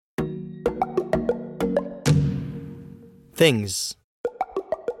things.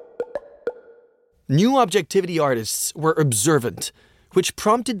 New objectivity artists were observant, which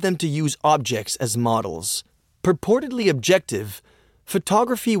prompted them to use objects as models. Purportedly objective,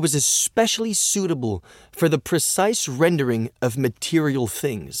 photography was especially suitable for the precise rendering of material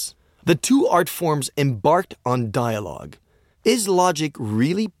things. The two art forms embarked on dialogue. Is logic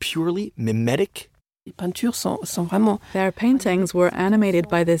really purely mimetic? Their paintings were animated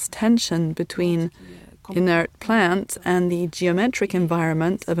by this tension between inert plant and the geometric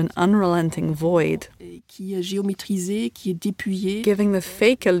environment of an unrelenting void, giving the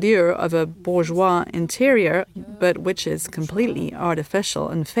fake allure of a bourgeois interior, but which is completely artificial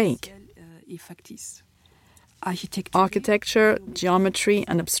and fake. Architecture, geometry,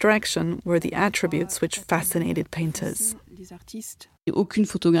 and abstraction were the attributes which fascinated painters.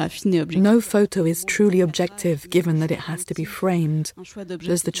 No photo is truly objective given that it has to be framed.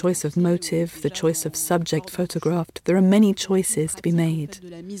 There's the choice of motive, the choice of subject photographed. There are many choices to be made.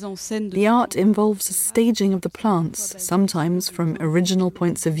 The art involves a staging of the plants, sometimes from original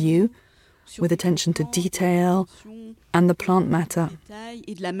points of view, with attention to detail and the plant matter.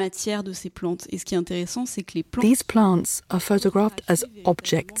 These plants are photographed as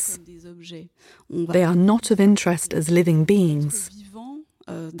objects. They are not of interest as living beings.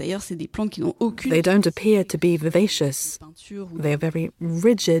 They don't appear to be vivacious. They are very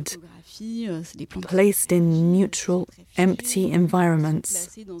rigid, placed in neutral, empty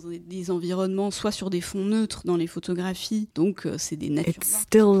environments. It's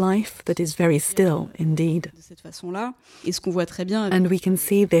still life that is very still, indeed. And we can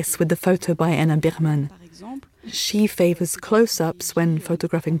see this with the photo by Anna Birman. She favors close-ups when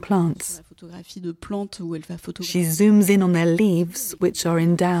photographing plants. She zooms in on their leaves, which are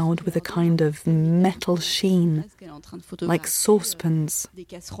endowed with a kind of metal sheen, like saucepans.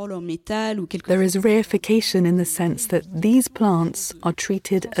 There is reification in the sense that these plants are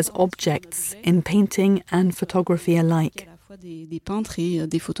treated as objects in painting and photography alike.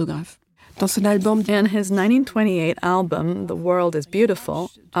 In his 1928 album, The World is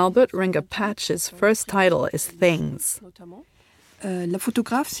Beautiful, Albert Ringer-Patch's first title is Things.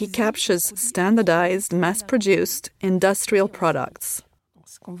 He captures standardized, mass-produced, industrial products.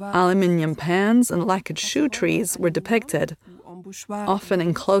 Aluminium pans and lacquered shoe trees were depicted, often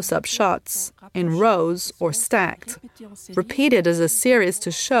in close-up shots, in rows or stacked, repeated as a series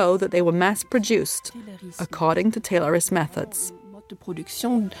to show that they were mass-produced, according to Taylorist methods.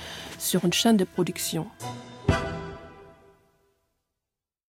 Sur une chaîne de production.